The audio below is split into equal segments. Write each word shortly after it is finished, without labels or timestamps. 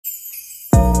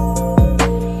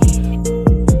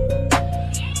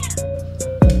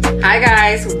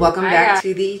guys, welcome back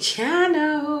to the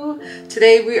channel.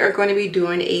 Today we are going to be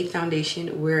doing a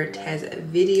foundation wear test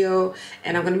video,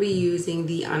 and I'm going to be using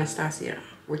the Anastasia.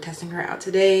 We're testing her out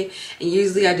today, and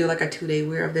usually I do like a 2-day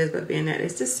wear of this, but being that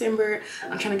it's December,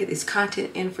 I'm trying to get this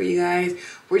content in for you guys.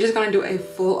 We're just going to do a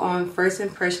full-on first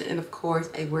impression and of course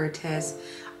a wear test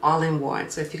all in one.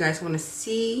 So if you guys want to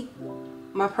see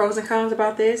my pros and cons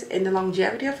about this and the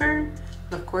longevity of her,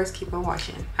 of course, keep on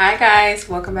watching. Hi guys,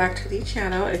 welcome back to the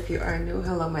channel. If you are new,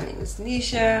 hello, my name is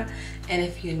Nisha, and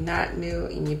if you're not new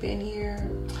and you've been here,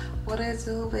 what is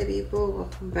up, baby boo?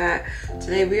 Welcome back.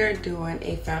 Today we are doing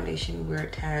a foundation wear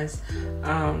test.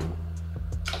 I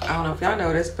don't know if y'all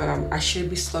noticed, but I should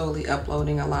be slowly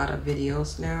uploading a lot of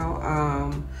videos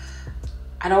now.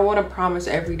 I don't want to promise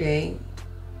every day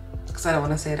because I don't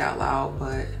want to say it out loud,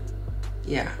 but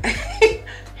yeah.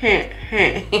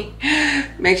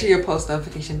 Make sure your post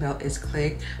notification bell is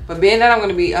clicked. But being that I'm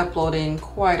going to be uploading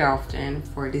quite often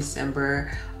for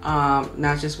December,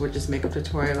 not just with just makeup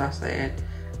tutorials, I said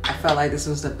I felt like this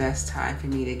was the best time for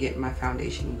me to get my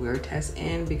foundation wear test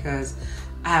in because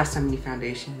I have so many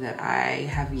foundations that I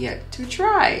have yet to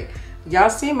try.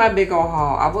 Y'all see my big old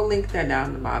haul. I will link that down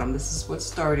at the bottom. This is what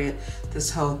started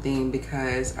this whole thing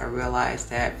because I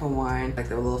realized that, for one, like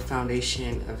the little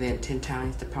foundation event 10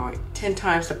 times the point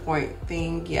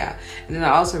thing, yeah. And then I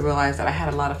also realized that I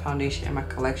had a lot of foundation in my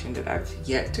collection that I've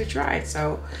yet to try.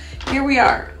 So here we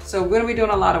are. So we're gonna be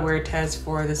doing a lot of wear tests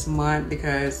for this month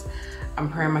because I'm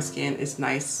praying my skin is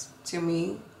nice to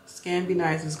me. Skin be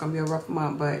nice. It's gonna be a rough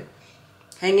month, but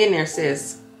hang in there,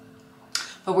 sis.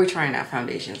 But we're trying out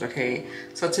foundations, okay?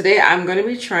 So today I'm going to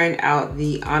be trying out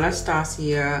the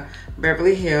Anastasia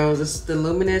Beverly Hills. This is the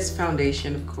Luminous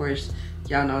Foundation. Of course,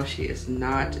 y'all know she is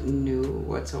not new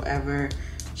whatsoever.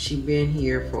 She's been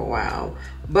here for a while.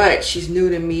 But she's new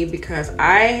to me because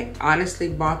I honestly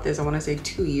bought this, I want to say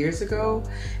 2 years ago.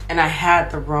 And I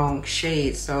had the wrong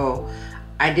shade. So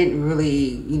I didn't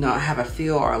really, you know, have a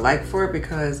feel or a like for it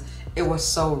because it was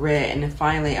so red. And then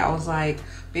finally I was like,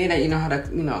 being that you know how to,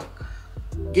 you know,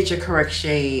 get your correct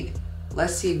shade,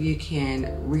 let's see if you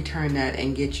can return that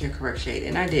and get your correct shade.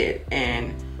 And I did,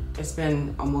 and it's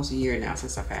been almost a year now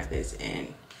since I've had this and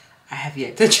I have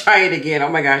yet to try it again. Oh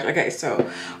my gosh. Okay, so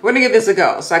we're gonna give this a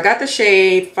go. So I got the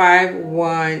shade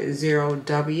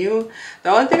 510W. The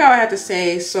only thing I would have to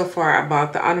say so far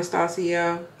about the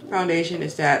Anastasia foundation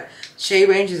is that shade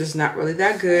ranges is not really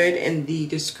that good, and the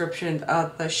description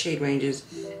of the shade ranges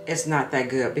is not that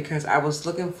good because I was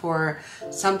looking for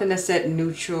something that said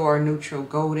neutral or neutral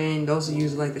golden. Those are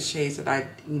usually like the shades that I,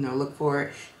 you know, look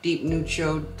for. Deep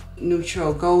neutral,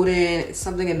 neutral golden,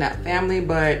 something in that family,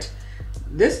 but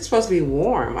this is supposed to be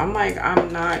warm. I'm like,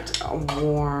 I'm not a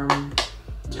warm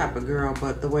type of girl,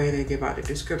 but the way they give out the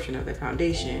description of the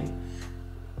foundation,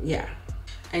 yeah.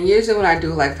 And usually when I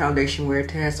do like foundation wear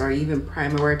tests or even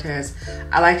primer wear tests,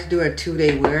 I like to do a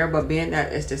 2-day wear, but being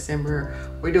that it's December,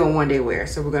 we're doing 1-day wear.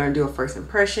 So we're gonna do a first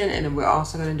impression, and then we're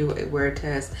also gonna do a wear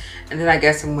test. And then I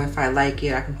guess if I like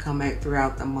it, I can come back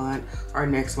throughout the month or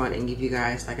next month and give you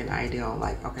guys like an idea on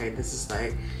like, okay, this is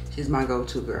like, she's my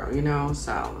go-to girl, you know?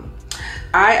 So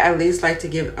I at least like to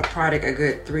give a product a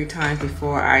good 3 times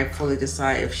before I fully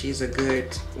decide if she's a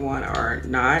good one or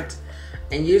not.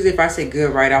 And usually if I say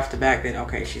good right off the back, then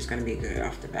okay, she's gonna be good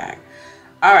off the back.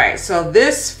 All right, so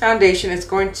this foundation is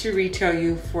going to retail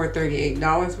you for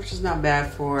 $38, which is not bad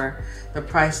for the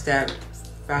price that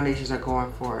foundations are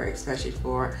going for, especially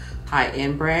for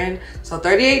high-end brand. So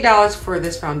 $38 for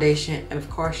this foundation, and of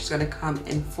course she's gonna come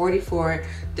in 44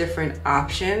 different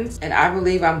options. And I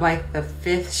believe I'm like the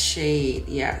 5th shade,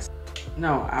 yes.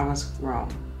 No, I was wrong.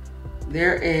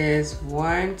 There is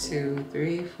 1, 2,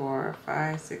 3, 4,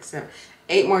 5, 6, 7,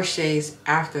 8 more shades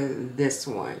after this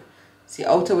one. See,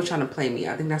 Ulta was trying to play me.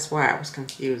 I think that's why I was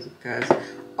confused because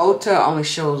Ulta only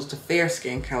shows the fair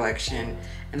skin collection.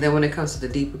 And then when it comes to the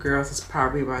deeper girls, it's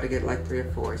probably about to get like 3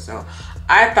 or 4. So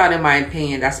I thought, in my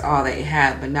opinion, that's all they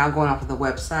had. But now going off of the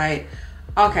website,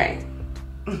 okay.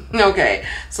 Okay,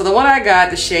 so the one I got,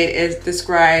 the shade is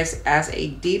described as a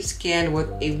deep skin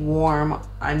with a warm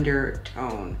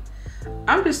undertone.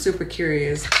 I'm just super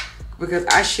curious because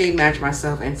I shade match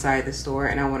myself inside the store,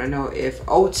 and I want to know if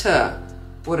Ulta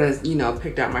would have, you know,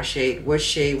 picked out my shade. What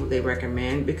shade would they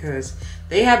recommend? Because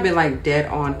they have been like dead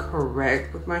on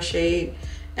correct with my shade,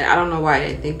 and I don't know why I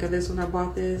didn't think of this when I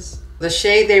bought this. The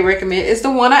shade they recommend is the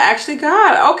one I actually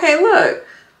got. Okay, look.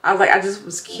 I was like, I just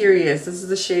was curious. This is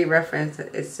the shade reference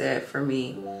that it said for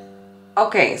me.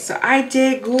 Okay, so I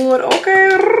did good.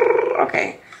 Okay.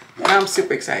 Okay. And I'm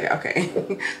super excited.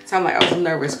 Okay. So I'm like, I was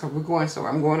nervous because we're going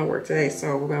somewhere. I'm going to work today,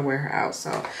 so we're going to wear her out.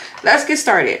 So let's get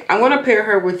started. I'm going to pair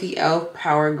her with the e.l.f.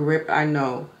 Power Grip. I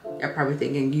know you're probably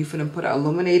thinking you finna put an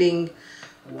illuminating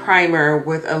primer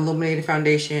with illuminated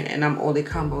foundation and I'm only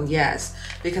combo. Yes,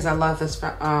 because I love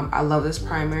this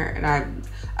primer, and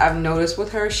I've noticed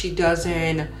with her she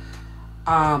doesn't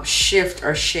shift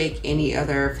or shake any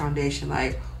other foundation.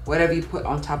 Like whatever you put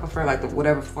on top of her, like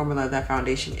whatever formula that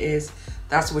foundation is,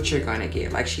 that's what you're gonna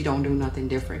get. Like she don't do nothing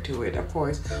different to it. Of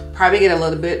course, probably get a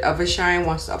little bit of a shine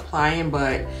once applying,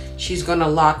 but she's gonna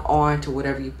lock on to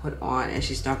whatever you put on, and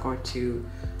she's not going to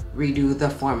redo the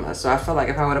formula. So I feel like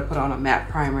if I would have put on a matte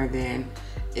primer, then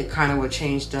it kind of would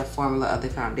change the formula of the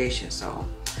foundation. So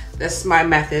that's my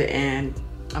method and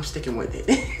I'm sticking with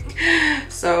it.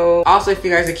 So also, if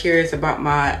you guys are curious about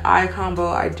my eye combo,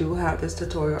 I do have this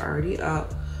tutorial already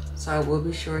up, so I will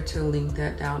be sure to link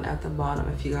that down at the bottom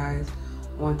if you guys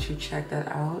want to check that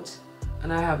out.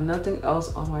 And I have nothing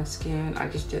else on my skin. I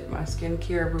just did my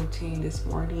skincare routine this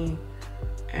morning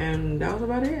and that was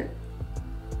about it.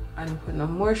 I didn't put no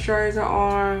moisturizer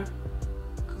on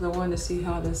because I wanted to see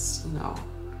how this, you know,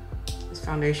 this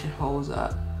foundation holds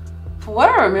up. From what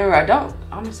I remember,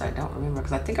 honestly I don't remember,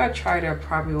 because I think I tried it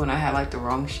probably when I had like the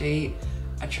wrong shade.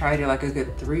 I tried it like a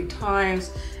good 3 times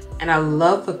and I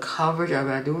love the coverage of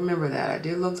it. I do remember that. I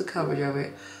did love the coverage of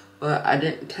it, but I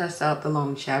didn't test out the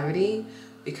longevity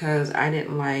because I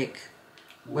didn't like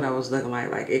what I was looking like.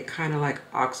 Like it kind of like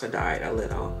oxidized a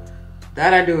little.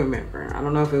 That I do remember. I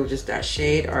don't know if it was just that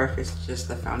shade or if it's just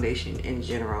the foundation in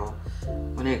general.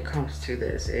 When it comes to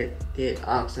this, it did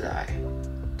oxidize.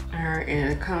 Alright,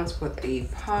 and it comes with a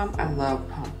pump. I love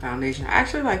pump foundation. I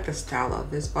actually like the style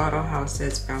of this bottle, how it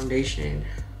says foundation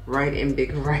right in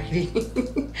big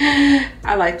writing.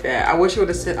 I like that. I wish it would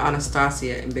have said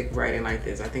Anastasia in big writing like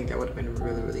this. I think that would have been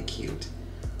really, really cute.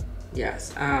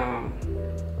 Yes. Pumping,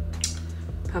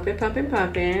 pumping,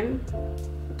 pumping.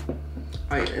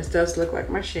 Oh yeah, this does look like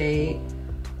my shade.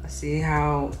 Let's see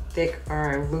how thick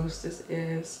or loose this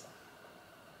is.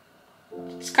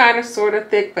 It's kind of sort of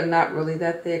thick, but not really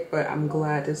that thick, but I'm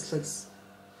glad this looks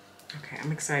okay.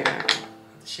 I'm excited about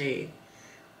the shade.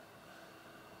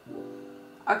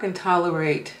 I can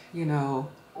tolerate, you know,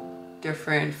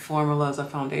 different formulas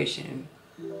of foundation.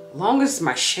 As long as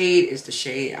my shade is the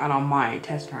shade, I don't mind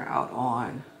testing her out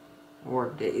on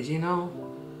work days, you know.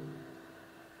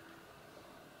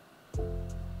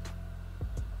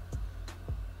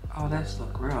 Oh, that's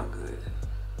look real good.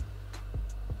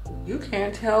 You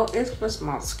can't tell if it's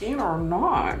my skin or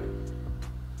not.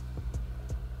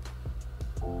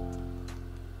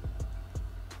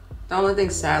 The only thing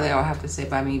sadly I'll have to say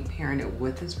by me pairing it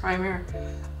with this primer,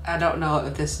 I don't know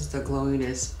if this is the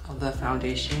glowiness of the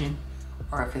foundation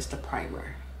or if it's the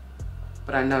primer.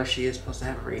 But I know she is supposed to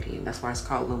have a radiant. That's why it's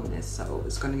called luminous. So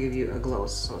it's going to give you a glow.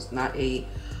 So it's not a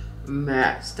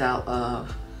matte style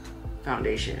of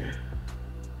foundation.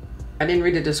 I didn't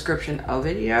read the description of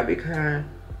it yet because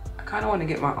I kind of want to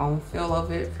get my own feel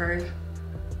of it first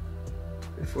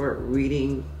before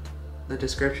reading the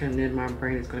description. Then my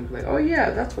brain is going to be like, oh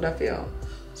yeah, that's what I feel.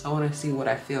 So I want to see what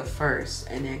I feel first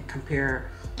and then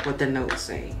compare what the notes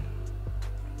say.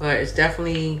 But it's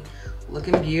definitely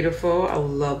looking beautiful. I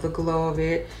love the glow of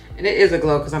it. And it is a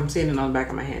glow because I'm seeing it on the back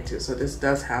of my hand too. So this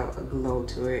does have a glow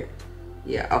to it.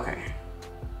 Yeah, okay.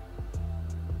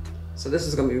 So this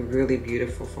is gonna be really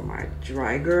beautiful for my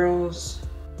dry girls.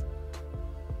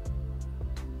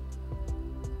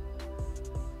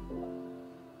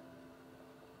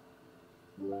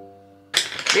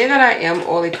 Being that I am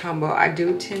oily combo, I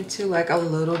do tend to like a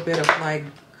little bit of like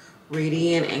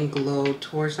radiant and glow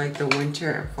towards like the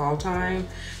winter and fall time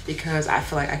because I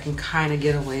feel like I can kind of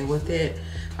get away with it.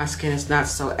 My skin is not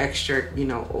so extra, you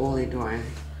know, oily during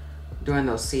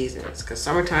those seasons, because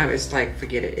summertime it's like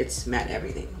forget it, it's matte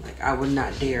everything. Like I would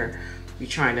not dare be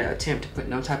trying to attempt to put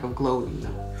no type of glow, you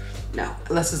know, no,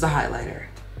 unless it's a highlighter.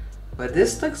 But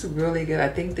this looks really good. I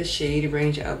think the shade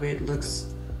range of it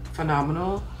looks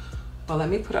phenomenal. Well, let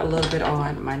me put a little bit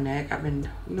on my neck. I've been,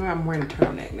 you know, I'm wearing a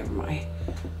turtleneck, never mind,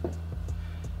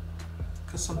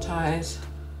 because sometimes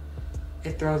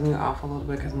it throws me off a little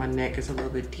bit because my neck is a little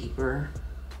bit deeper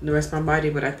than the rest of my body,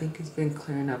 but I think it's been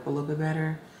clearing up a little bit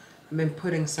better. I've been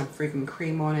putting some freaking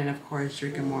cream on it, and of course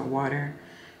drinking more water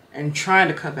and trying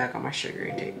to cut back on my sugar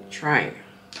intake. Trying.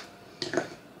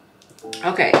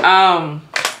 Okay,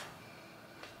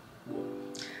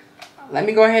 let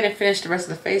me go ahead and finish the rest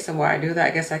of the face, and while I do that,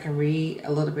 I guess I can read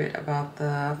a little bit about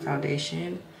the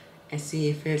foundation and see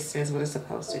if it says what it's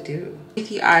supposed to do. With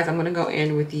the eyes, I'm gonna go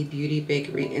in with the Beauty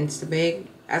Bakery Insta Bake.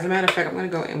 As a matter of fact, I'm gonna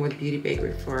go in with Beauty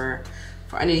Bakery for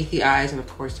for underneath the eyes, and of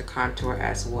course the contour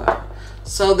as well.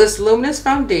 So this luminous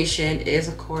foundation is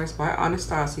of course by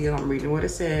Anastasia. I'm reading what it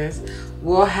says.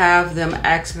 We'll have them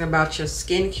asking about your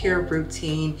skincare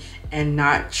routine and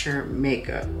not your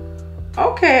makeup.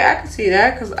 Okay, I can see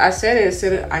that, because I said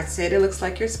it looks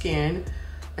like your skin,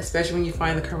 especially when you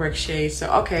find the correct shade.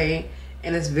 So okay,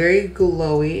 and it's very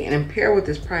glowy, and paired with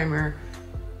this primer,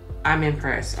 I'm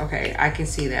impressed. Okay, I can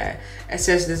see that. It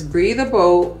says this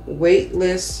breathable,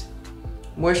 weightless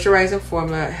moisturizing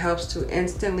formula helps to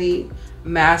instantly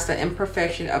mask the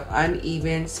imperfection of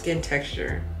uneven skin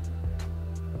texture.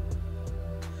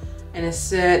 And it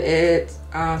said it's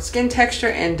skin texture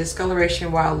and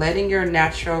discoloration while letting your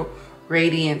natural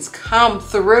radiance come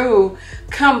through.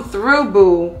 Come through,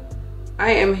 boo.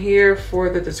 I am here for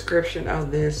the description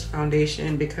of this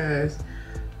foundation because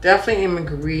definitely am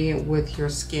agreeing with your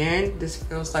skin. This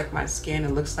feels like my skin.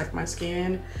 It looks like my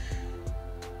skin.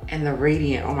 And the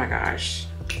radiant, oh my gosh.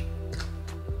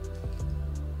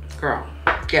 Girl,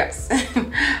 yes.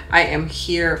 I am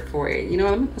here for it. You know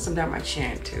what, let me put some down my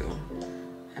chin too.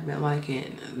 I've been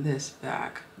liking this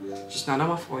back. Just not on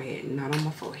my forehead, not on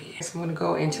my forehead. So I'm gonna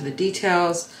go into the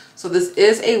details. So this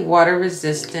is a water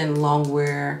resistant long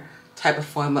wear type of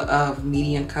formula of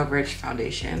medium coverage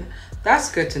foundation.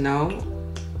 That's good to know.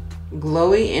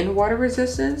 Glowy and water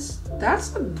resistance.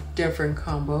 That's a different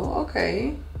combo.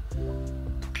 Okay.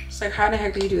 It's like, how the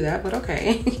heck do you do that? But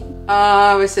okay.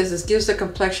 It says this gives the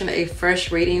complexion a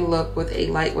fresh, radiant look with a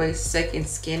lightweight, second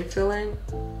skin feeling.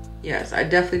 Yes, I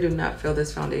definitely do not feel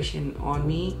this foundation on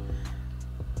me.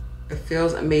 It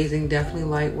feels amazing, definitely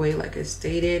lightweight, like it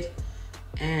stated.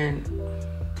 And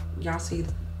y'all see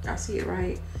it,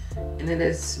 right? And it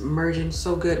is merging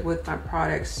so good with my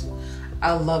products.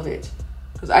 I love it.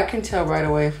 Because I can tell right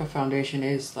away if a foundation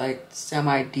is like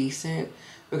semi-decent.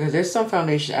 Because there's some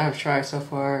foundations I've tried so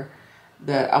far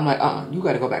that I'm like, you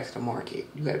got to go back to the market.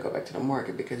 You got to go back to the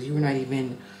market because you're not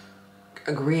even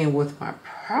agreeing with my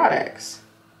products.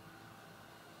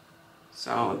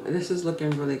 So this is looking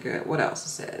really good. What else it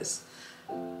says?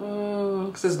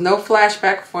 It says no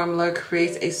flashback formula,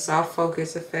 creates a soft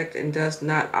focus effect and does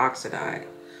not oxidize.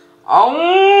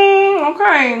 Oh,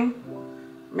 okay.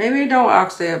 Maybe it don't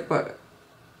oxidize, but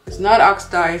it's not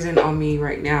oxidizing on me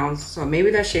right now. So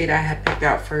maybe that shade I had picked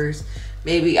out first,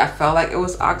 maybe I felt like it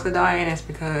was oxidizing. It's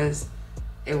because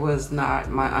it was not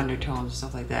my undertones and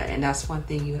stuff like that. And that's one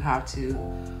thing you have to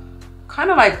kind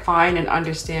of like find and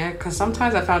understand, because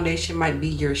sometimes a foundation might be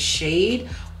your shade,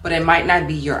 but it might not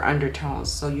be your undertones.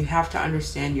 So you have to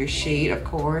understand your shade, of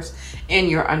course, and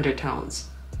your undertones.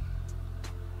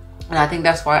 And I think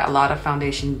that's why a lot of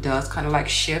foundation does kind of like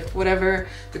shift whatever,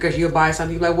 because you'll buy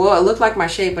something, you're like, well, it looked like my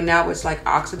shade, but now it's like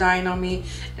oxidizing on me.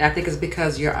 And I think it's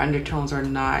because your undertones are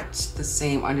not the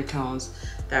same undertones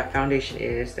that foundation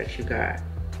is that you got.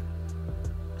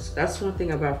 So that's one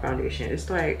thing about foundation. It's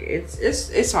like,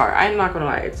 it's hard. I'm not gonna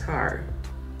lie, it's hard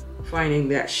finding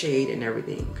that shade and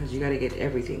everything, because you got to get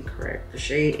everything correct. The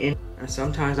shade and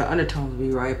sometimes the undertones will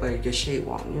be right, but your shade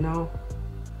won't, you know?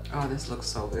 Oh, this looks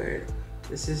so good.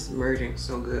 This is merging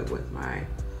so good with my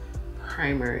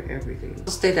primer and everything.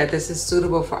 I'll state that this is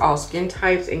suitable for all skin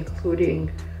types,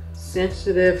 including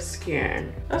sensitive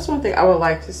skin. That's one thing I would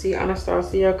like to see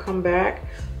Anastasia come back.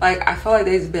 Like, I feel like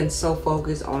they've been so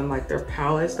focused on like their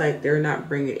palettes, like they're not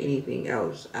bringing anything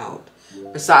else out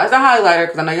besides the highlighter.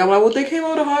 Because I know y'all like, well, they came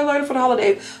out with a highlighter for the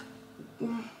holiday.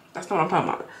 That's not what I'm talking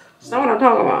about. That's not what I'm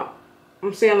talking about.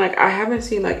 I'm saying, like, I haven't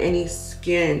seen like any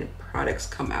skin products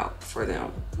come out for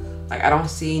them. Like, I don't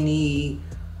see any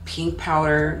pink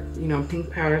powder. You know,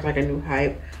 pink powder is like a new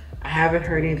hype. I haven't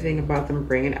heard anything about them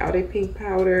bringing out a pink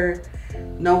powder.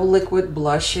 No liquid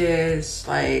blushes.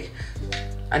 Like,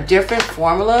 a different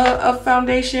formula of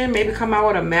foundation. Maybe come out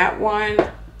with a matte one.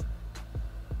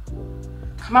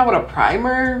 Come out with a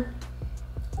primer.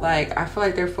 Like, I feel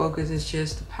like their focus is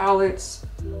just the palettes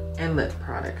and lip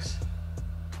products.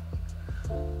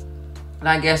 And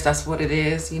I guess that's what it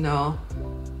is, you know.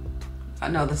 I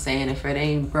know the saying, if it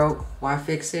ain't broke, why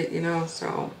fix it, you know?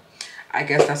 So I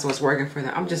guess that's what's working for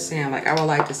them. I'm just saying, like, I would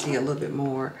like to see a little bit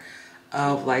more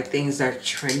of like things that are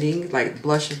trending. Like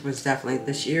blushes was definitely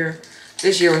this year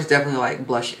was definitely like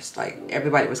blushes. Like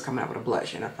everybody was coming out with a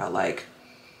blush, and I felt like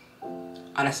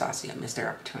Anastasia missed their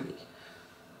opportunity.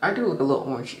 I do look a little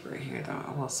orangey right here though,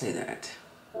 I will say that.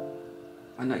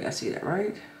 I know y'all see that,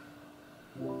 right?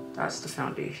 That's the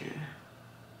foundation.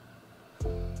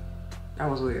 That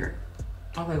was weird.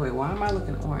 I was like, wait, why am I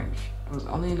looking orange? It was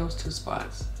only in those two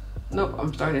spots. Nope,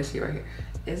 I'm starting to see right here.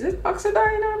 Is it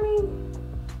oxidizing on me?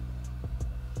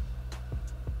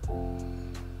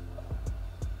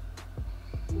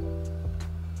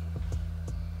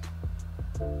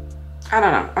 I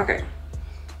don't know. Okay,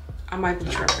 I might be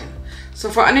tripping. So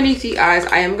for underneath the eyes,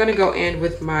 I am gonna go in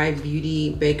with my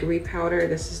Beauty Bakery powder.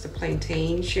 This is the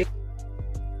Plantain shade.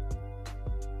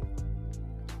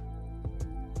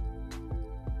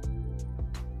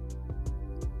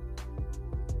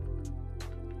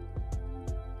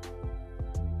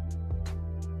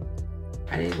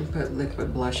 I didn't even put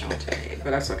liquid blush on today, but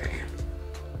that's okay.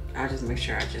 I'll just make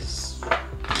sure I just,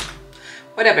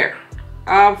 whatever.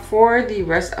 For the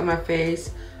rest of my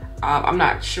face, I'm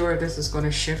not sure if this is going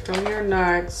to shift on me or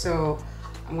not, so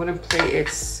I'm going to play it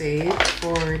safe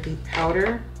for the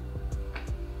powder.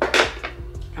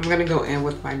 I'm going to go in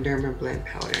with my Derma Blend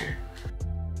powder.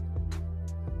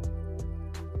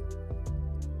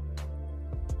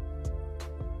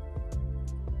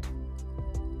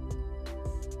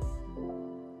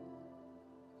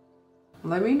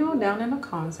 Let me know down in the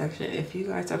comment section if you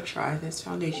guys have tried this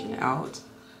foundation out.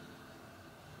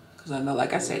 Because I know,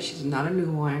 like I said, she's not a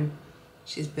new one.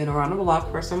 She's been around the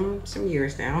block for some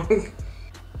years now.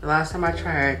 The last time I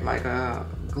tried like a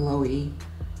glowy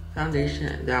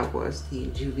foundation, that was the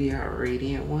Julia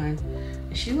Radiant one.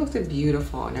 And she looked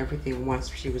beautiful and everything once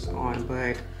she was on,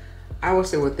 but I would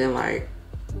say within like,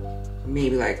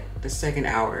 maybe like the second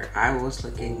hour, I was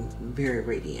looking very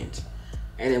radiant.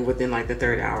 And then within like the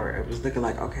third hour, it was looking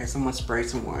like, okay, someone sprayed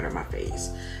some water on my face.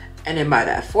 And then by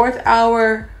that fourth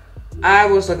hour, I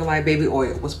was looking like baby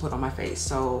oil was put on my face.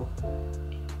 So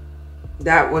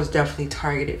that was definitely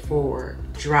targeted for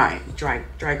dry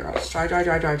girls. Dry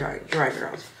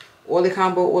girls. Oily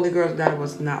combo, oily girls, that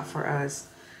was not for us.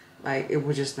 Like, it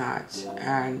was just not.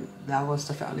 And that was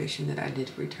the foundation that I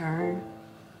did return.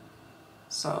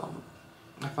 So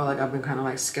I felt like I've been kind of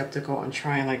like skeptical on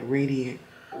trying like radiant,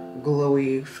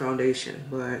 glowy foundation,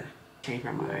 but changed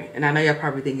my mind. And I know you're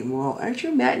probably thinking, well, aren't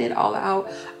you matting it all out?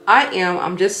 I am.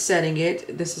 I'm just setting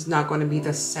it. This is not going to be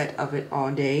the set of it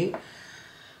all day,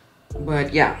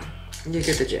 but yeah, you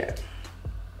get the gist.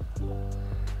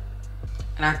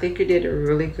 And I think you did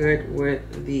really good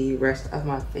with the rest of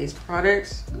my face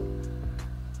products,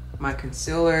 my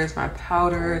concealers, my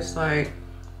powders. Like,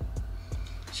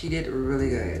 she did really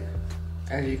good,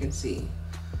 as you can see.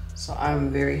 So I'm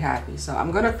very happy. So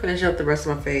I'm gonna finish up the rest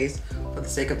of my face for the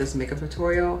sake of this makeup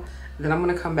tutorial. Then I'm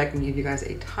gonna come back and give you guys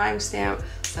a timestamp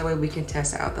so that way we can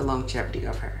test out the longevity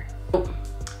of her.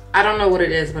 I don't know what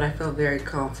it is, but I feel very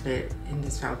confident in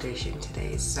this foundation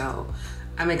today. So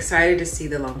I'm excited to see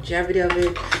the longevity of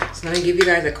it. So let me give you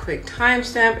guys a quick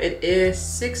timestamp. It is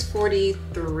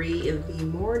 6:43 in the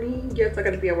morning. Yes, I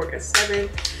gotta be at work at 7.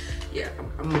 Yeah,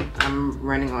 I'm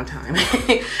running on time.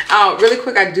 Really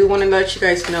quick, I do want to let you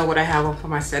guys know what I have on for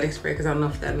my setting spray, because I don't know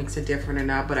if that makes it different or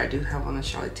not, but I do have on the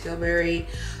Charlotte Tilbury,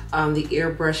 the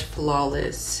Airbrush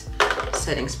Flawless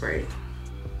setting spray.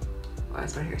 Why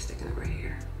is my hair sticking up right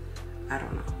here? I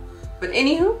don't know. But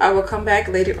anywho, I will come back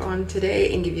later on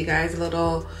today and give you guys a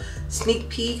little sneak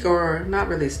peek, or not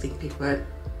really a sneak peek, but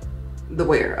the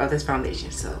wear of this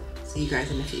foundation. So see you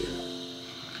guys in a few.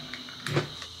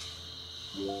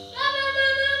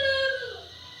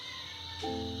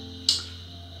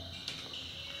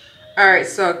 All right,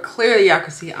 so clearly y'all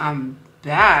can see I'm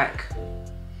back.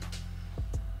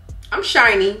 I'm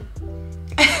shiny.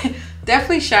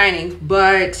 Definitely shining,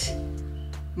 but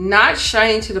not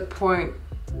shining to the point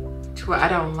to where I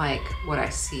don't like what I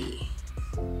see.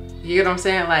 You get what I'm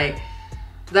saying? Like,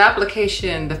 the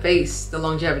application, the face, the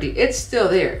longevity, it's still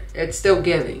there. It's still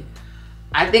giving.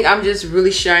 I think I'm just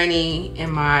really shiny in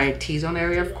my T-zone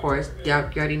area, of course. You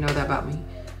already know that about me.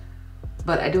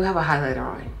 But I do have a highlighter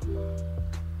on.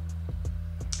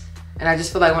 And I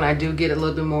just feel like when I do get a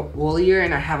little bit more woolier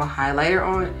and I have a highlighter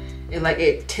on,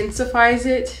 it intensifies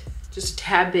it just a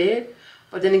tad bit.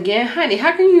 But then again, honey,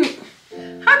 how can you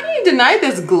deny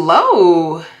this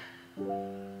glow?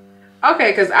 Okay,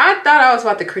 because I thought I was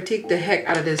about to critique the heck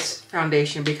out of this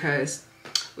foundation, because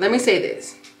let me say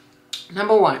this.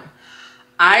 Number one,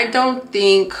 I don't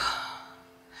know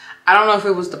if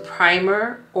it was the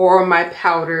primer or my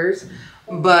powders,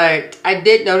 but I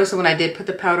did notice that when I did put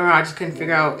the powder on, I just couldn't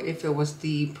figure out if it was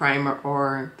the primer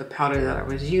or the powder that I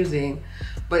was using.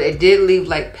 But it did leave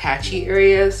like patchy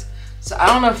areas. So I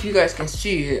don't know if you guys can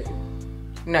see it.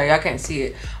 No, y'all can't see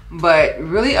it. But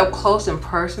really up close and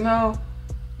personal,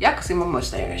 y'all can see my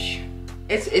mustache.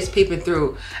 It's peeping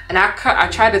through. And I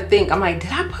tried to think, I'm like,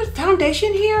 did I put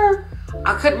foundation here?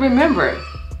 I couldn't remember.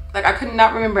 Like, I could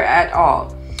not remember at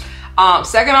all.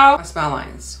 Second off, my smile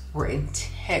lines were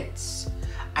intense.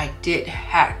 I did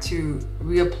have to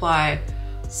reapply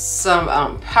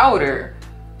some powder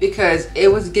because it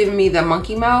was giving me the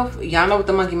monkey mouth. Y'all know what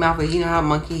the monkey mouth is. You know how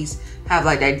monkeys have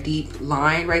like that deep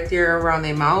line right there around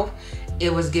their mouth.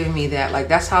 it was giving me that. Like,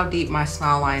 that's how deep my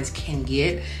smile lines can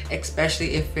get,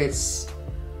 especially if it's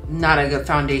not a good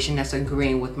foundation that's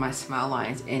agreeing with my smile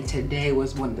lines. And today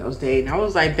was one of those days, and I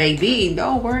was like, baby,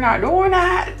 no, we're not doing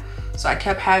that. So I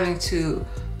kept having to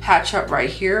patch up right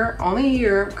here, only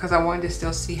here, because I wanted to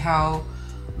still see how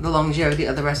the longevity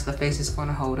of the rest of the face is going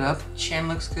to hold up. Chin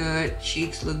looks good,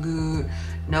 cheeks look good,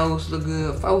 nose look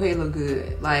good, forehead look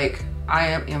good. Like, I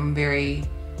am very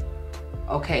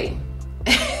okay.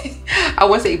 I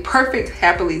wouldn't say perfect,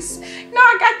 happily. No,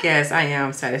 I guess I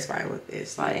am satisfied with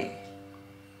this. Like,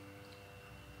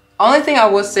 only thing I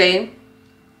will say,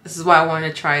 this is why I wanted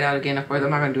to try it out again. Of course, I'm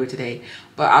not gonna do it today,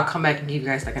 but I'll come back and give you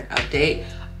guys like an update.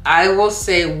 I will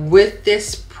say with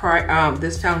this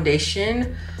this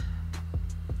foundation,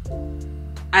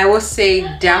 I will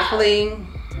say definitely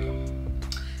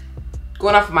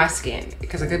going off of my skin,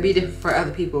 because it could be different for other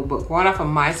people, but going off of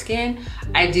my skin,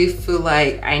 I do feel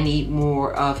like I need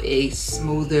more of a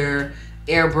smoother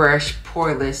airbrush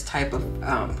poreless type of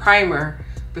primer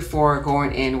before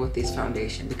going in with this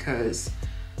foundation, because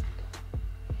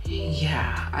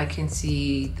yeah, I can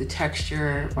see the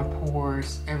texture, my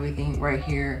pores, everything right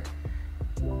here,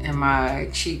 and my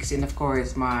cheeks, and of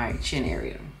course my chin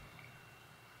area.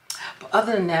 But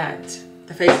other than that,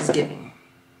 the face is giving.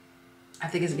 I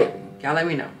think it's giving. Y'all let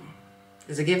me know.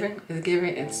 Is it giving? Is it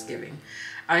giving? It's giving.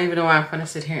 I don't even know why I'm gonna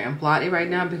sit here and blot it right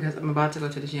now, because I'm about to go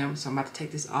to the gym, so I'm about to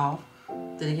take this off.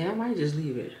 Then again, I might just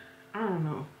leave it. I don't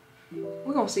know.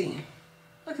 We're gonna see.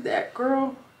 Look at that,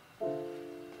 girl.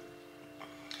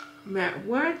 Matte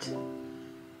what?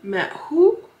 Matte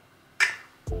who?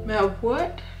 Matte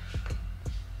what?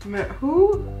 Matte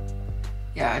who?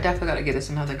 Yeah, I definitely gotta give this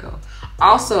another go.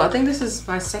 Also, I think this is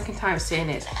my second time saying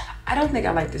this. I don't think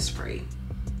I like this spray.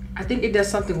 I think it does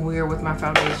something weird with my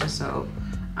foundation, so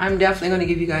I'm definitely gonna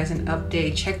give you guys an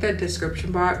update. Check the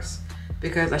description box,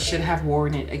 because I should have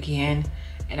worn it again,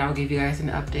 and I'll give you guys an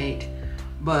update.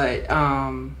 But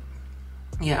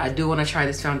yeah, I do want to try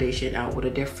this foundation out with a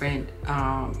different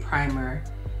primer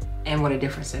and with a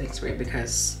different setting spray,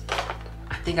 because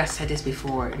I think I said this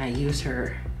before, and I used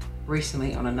her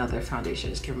recently on another foundation,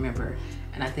 I just can't remember,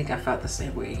 and I think I felt the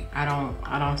same way. I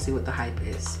don't see what the hype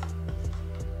is.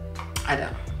 I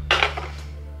don't.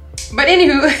 But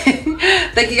anywho,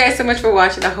 thank you guys so much for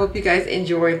watching. I hope you guys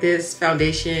enjoyed this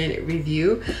foundation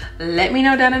review. Let me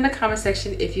know down in the comment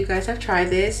section if you guys have tried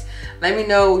this. Let me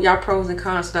know y'all pros and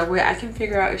cons, so that way I can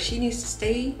figure out if she needs to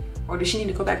stay or does she need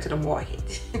to go back to the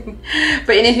market.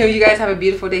 But anywho, you guys have a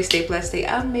beautiful day. Stay blessed, stay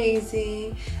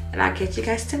amazing, and I'll catch you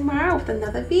guys tomorrow with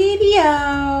another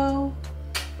video.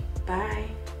 Bye.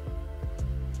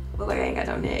 Look like I ain't got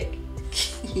no neck.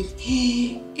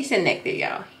 It's a neck there,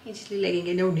 y'all. He just look like he ain't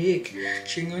got no neck.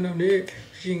 She ain't got no neck.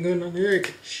 She ain't got no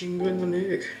neck. She ain't got no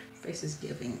neck. Face is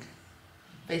giving.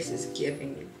 Face is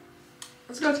giving.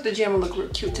 Let's go to the gym and look real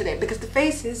cute today, because the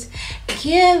face is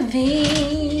giving.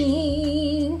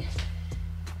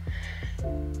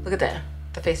 Look at that.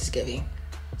 The face is giving.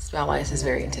 Smile lines is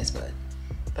very intense, but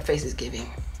the face is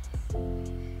giving.